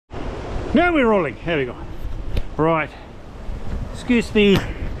Now we're rolling. Here we go. Right. Excuse the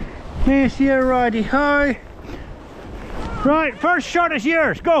mess here, righty ho. Right, first shot is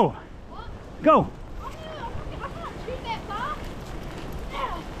yours. Go. Go.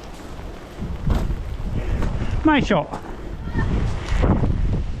 My shot.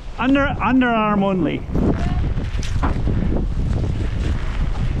 Underarm only.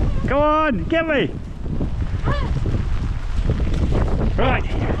 Go on, get me. Right.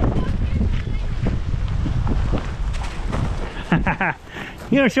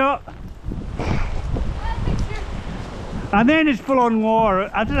 Your shot. And then it's full on war.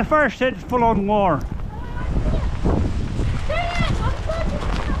 After the first hit, it's full on war.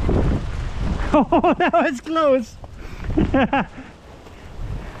 Oh, that was close.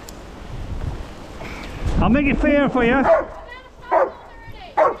 I'll make it fair for you.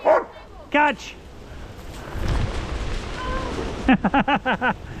 Catch.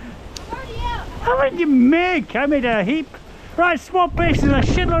 How did you make? I made a heap. Right, small pieces, a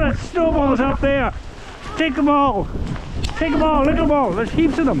shitload of snowballs up there. Take them all. Take them all, look at them all. There's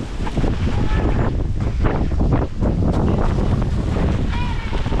heaps of them.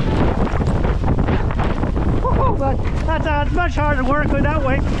 Oh, but that's much harder work going that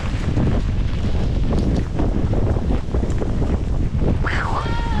way.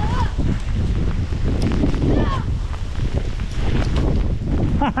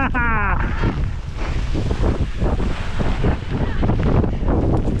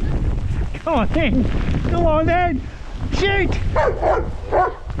 Come on then, come on then, shoot!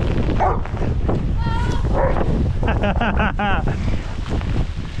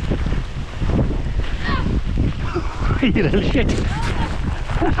 You little shit!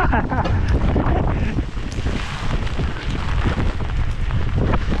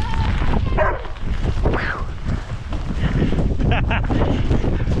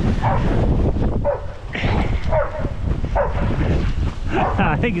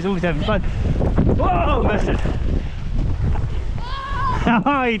 I think he's always having fun. Whoa, missed it.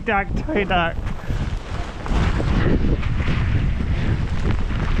 Oh, he ducked, he ducked.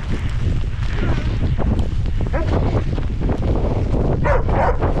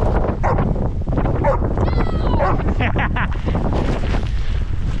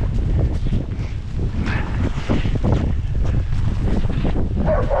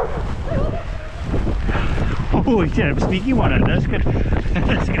 Oh, he did a sneaky one, and that's good.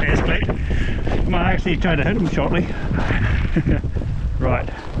 That's going to escalate. Might actually try to hit him shortly. Right.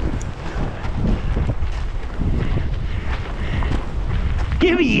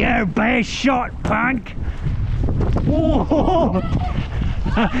 Give me your best shot, punk! Whoa!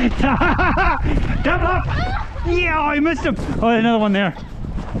 Double up! Yeah, I missed him! Oh, another one there.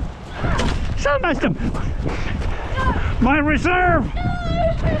 Still missed him! My reserve!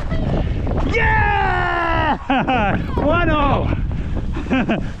 Yeah! 1-0!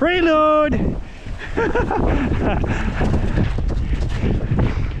 Reload!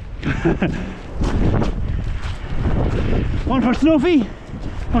 One for Snoopy.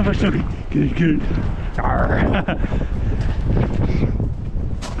 One for Snoopy. Good, good.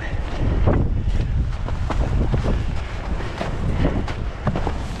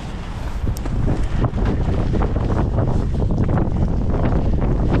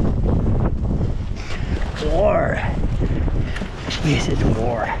 War. This is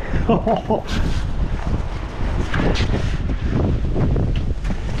war. Whoa!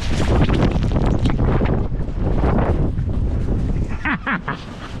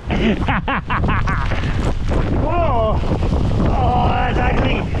 Oh, that's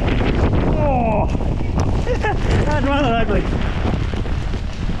ugly! Oh! That's rather ugly.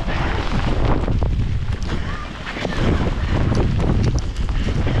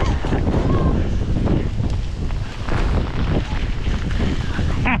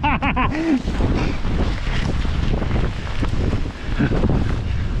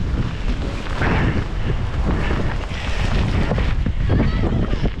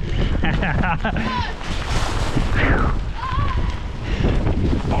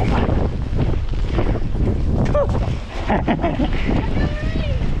 Oh my.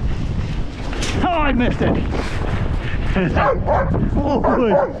 Oh, I missed it. Oh,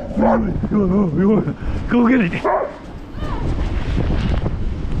 go get it.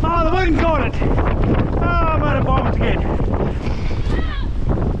 Oh, the wind caught it. Oh, I'm out of bombs again.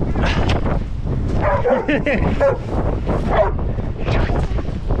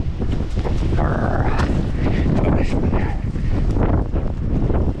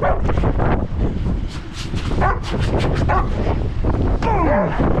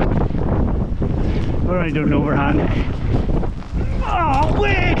 Alright, don't overhand. Oh,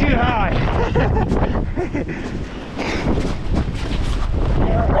 way too high!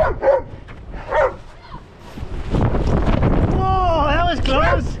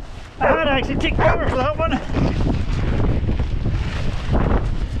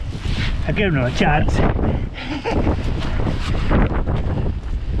 I'll give him a chance.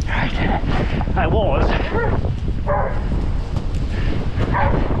 Right, I was.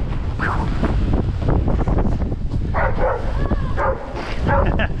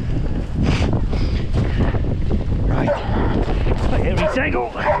 Right, every cycle,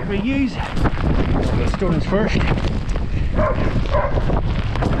 reuse. The stones first.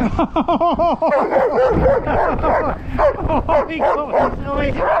 Oh,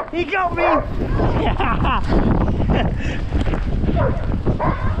 he got me!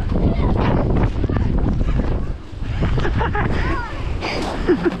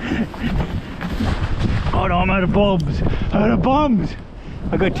 Oh no, I'm out of bombs! Out of bombs!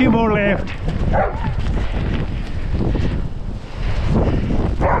 I've got 2 more left.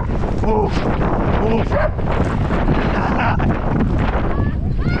 Oh, oh.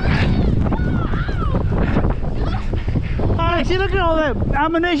 See, look at all that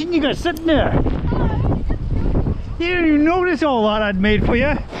ammunition you got sitting there. You didn't even notice all that I'd made for you.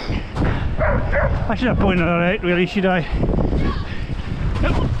 I should have pointed that out, really, should I?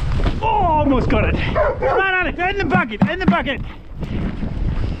 Oh, almost got it. Right on it, in the bucket, in the bucket.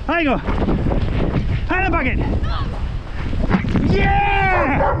 There you go. In the bucket.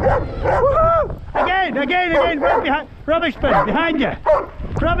 Yeah! Woohoo! Again, again, again. Right behind, rubbish bin, behind you.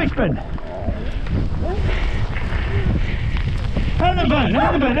 Rubbish bin. In the bin, in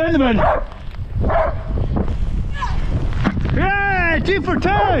the bin, in the bin. Yeah, 2 for 2.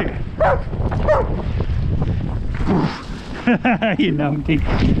 You numpty.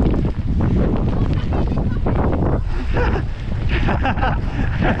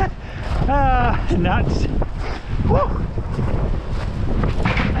 Nuts. Woo.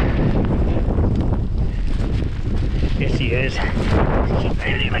 Yes, he is.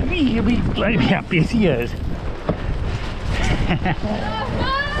 Like me, he'll be happy. Yes, he is.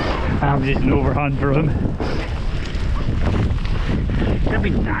 I'm just an overhand for him. That'd be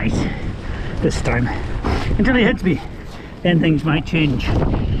nice this time. Until he hits me, then things might change.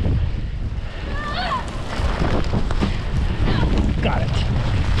 Got it.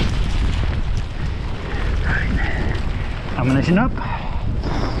 Right. Ammunition up.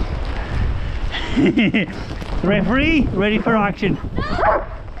 Referee, ready for action.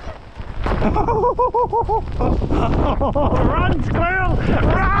 Run, squirrel!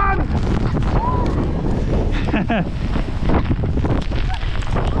 Run!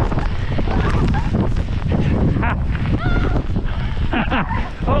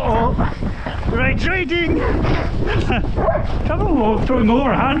 Uh-oh! Retreating! Trouble throwing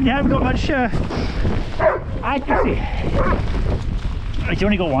overhand, you haven't got much accuracy. It's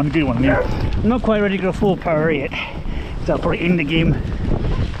only got one good one there. I'm not quite ready to go full power yet, so I'll probably end the game.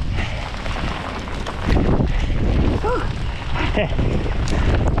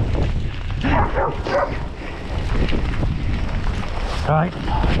 Right.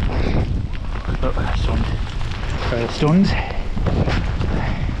 Oh, stones. Stones.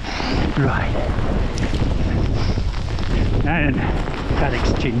 Right. And that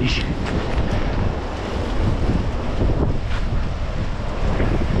exchange.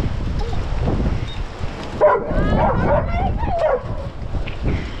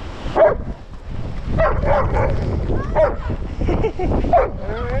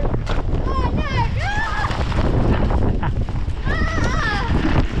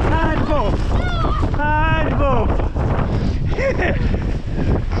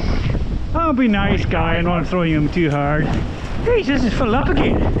 I'll be nice guy and not throwing him too hard. Hey, this is full up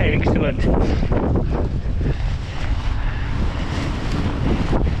again. Excellent.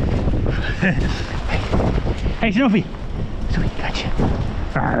 Hey, Snoopy. Sweet, gotcha.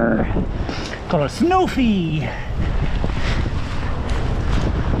 Arr. Call it Snoopy.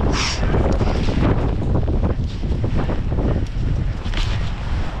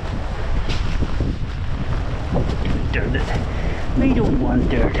 Dirt it. We don't want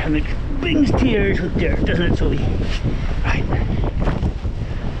dirt, and it brings tears with dirt, doesn't it, Sully? Right.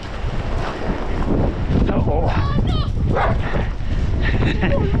 Uh-oh.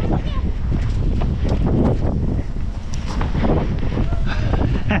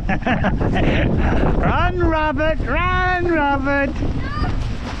 Run, rabbit! Run, rabbit!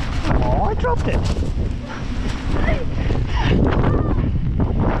 Oh, I dropped it.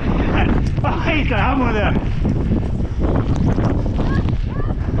 Oh, he's got a hammer there.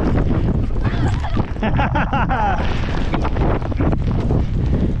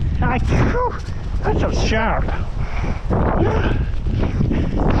 That's so sharp.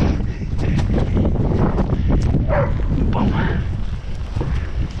 Boom.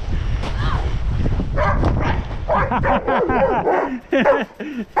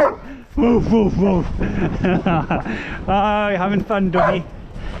 Woof, woof, woof. Oh, you're having fun, doggy.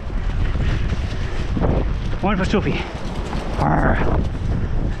 One for Sophie. Arr.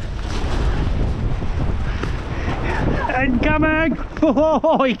 Incoming!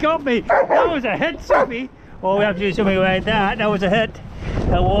 Oh, he got me! That was a hit, Sophie! Oh, we have to do something about that. That was a hit.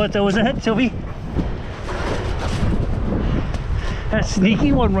 That was a hit, Sophie. A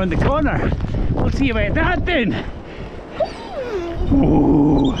sneaky one round the corner. We'll see about that then.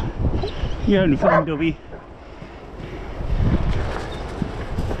 Ooh. You're having fun, Dobby.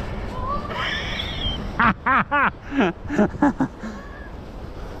 I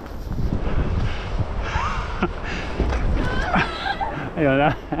don't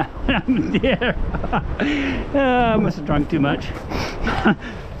know. Dear. I must have drunk too much.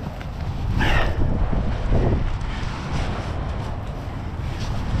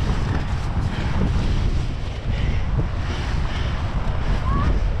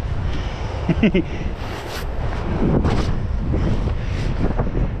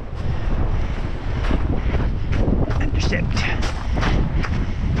 Intercept.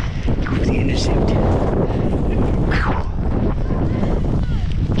 Go for the intercept.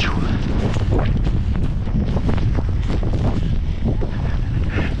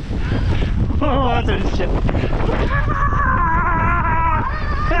 Oh, that's an intercept.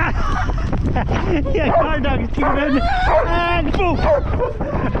 Yeah, guard dog is keeping in. And boom!